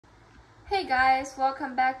Hey guys,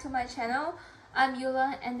 welcome back to my channel. I'm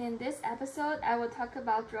Yula, and in this episode I will talk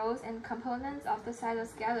about roles and components of the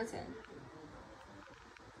cytoskeleton.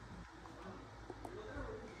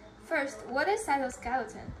 First, what is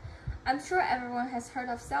cytoskeleton? I'm sure everyone has heard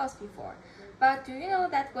of cells before, but do you know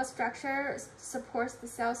that what structure supports the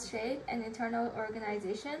cell's shape and internal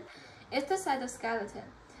organization? It's the cytoskeleton.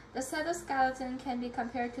 The cytoskeleton can be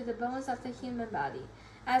compared to the bones of the human body,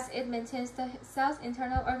 as it maintains the cell's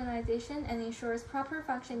internal organization and ensures proper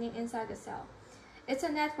functioning inside the cell. It's a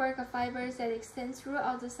network of fibers that extends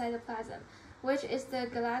throughout the cytoplasm, which is the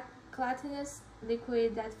gelatinous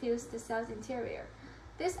liquid that fills the cell's interior.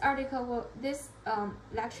 This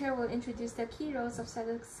lecture will introduce the key roles of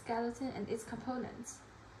cytoskeleton and its components.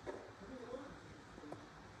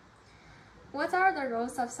 What are the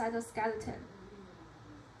roles of cytoskeleton?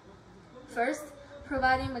 First,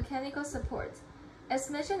 providing mechanical support. As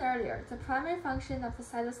mentioned earlier, the primary function of the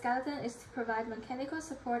cytoskeleton is to provide mechanical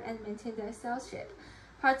support and maintain the cell shape,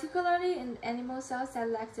 particularly in animal cells that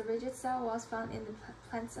lack the rigid cell walls found in the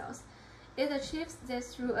plant cells. It achieves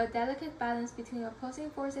this through a delicate balance between opposing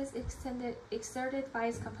forces exerted by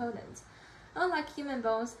its components. Unlike human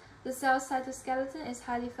bones, the cell's cytoskeleton is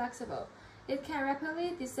highly flexible. It can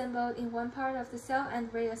rapidly disassemble in one part of the cell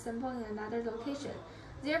and reassemble in another location,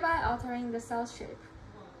 thereby altering the cell's shape.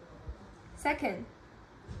 Second,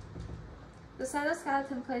 the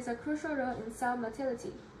cytoskeleton plays a crucial role in cell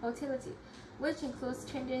motility, which includes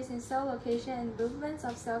changes in cell location and movements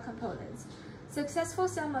of cell components. Successful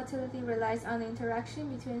cell motility relies on the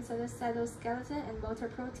interaction between the cytoskeleton and motor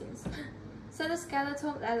proteins.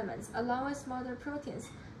 Cytoskeletal elements, along with motor proteins,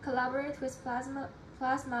 collaborate with plasma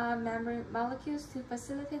membrane molecules to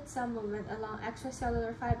facilitate cell movement along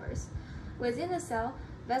extracellular fibers. Within the cell,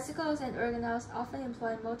 vesicles and organelles often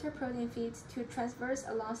employ motor protein feet to traverse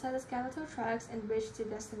along cytoskeletal tracts and reach to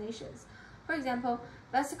destinations. For example,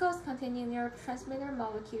 vesicles containing neurotransmitter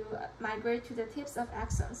molecule migrate to the tips of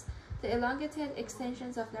axons, the elongated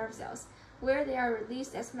extensions of nerve cells, where they are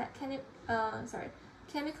released as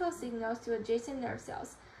chemical signals to adjacent nerve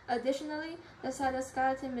cells. Additionally, the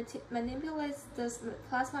cytoskeleton manipulates the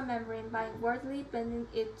plasma membrane by inwardly bending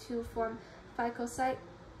it to form phagocytic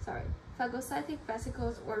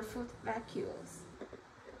vesicles or foot vacuoles.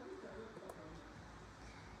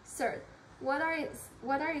 Third, what are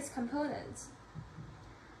its components?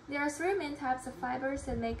 There are three main types of fibers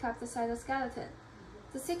that make up the cytoskeleton: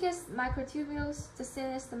 the thickest microtubules, the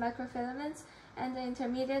thinnest microfilaments, and the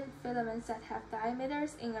intermediate filaments that have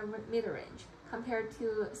diameters in a mid-range compared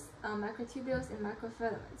to microtubules and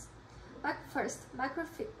microfilaments. First,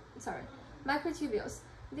 microtubules.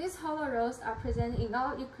 These hollow rows are present in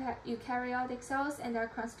all eukaryotic cells and are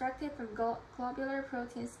constructed from globular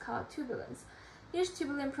proteins called tubulins. Each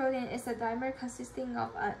tubulin protein is a dimer consisting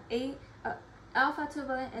of alpha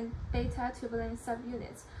tubulin and beta tubulin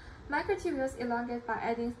subunits. Microtubules elongate by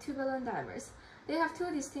adding tubulin dimers. They have two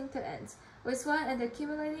distinct ends, with one end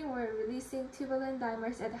accumulating or releasing tubulin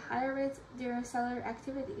dimers at a higher rate during cellular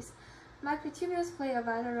activities. Microtubules play a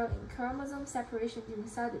vital role in chromosome separation during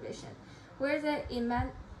cell division, where they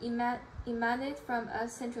emanate from a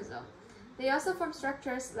centrosome. They also form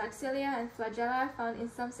structures like cilia and flagella found in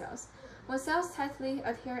some cells. When cells tightly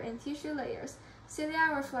adhere in tissue layers, cilia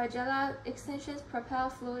or flagella extensions propel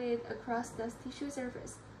fluid across the tissue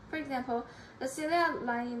surface. For example, the cilia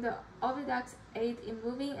lining the oviducts aid in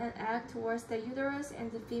moving an egg towards the uterus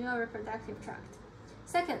and the female reproductive tract.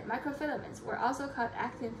 Second, microfilaments were also called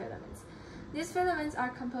actin filaments. These filaments are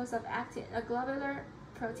composed of actin, a globular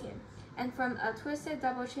protein, and from a twisted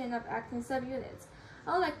double chain of actin subunits.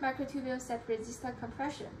 Unlike microtubules that resist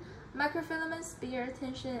compression, microfilaments bear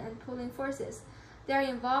tension and pulling forces. They are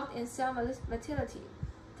involved in cell motility.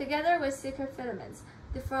 Together with thicker filaments,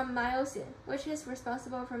 they form myosin, which is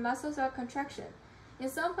responsible for muscle cell contraction. In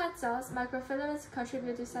some plant cells, microfilaments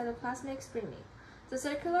contribute to cytoplasmic screening, the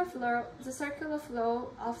circular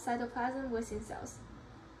flow of cytoplasm within cells.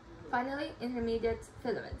 Finally, intermediate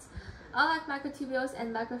filaments. Unlike microtubules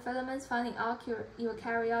and microfilaments found in all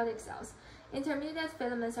eukaryotic cells, intermediate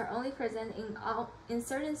filaments are only present in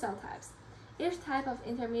certain cell types. Each type of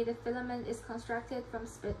intermediate filament is constructed from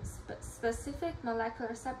specific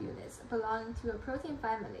molecular subunits belonging to a protein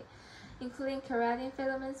family, including keratin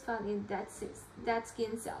filaments found in dead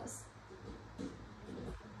skin cells.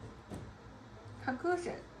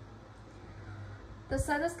 Conclusion. The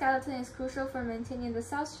cytoskeleton is crucial for maintaining the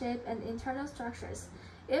cell shape and internal structures.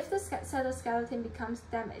 If the cytoskeleton becomes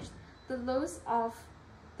damaged, the loss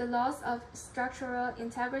of structural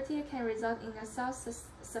integrity can result in a cell's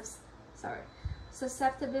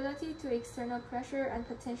susceptibility to external pressure and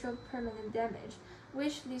potential permanent damage,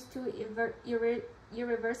 which leads to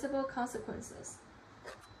irreversible consequences.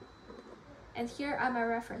 And here are my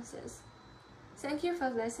references. Thank you for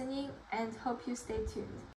listening and hope you stay tuned.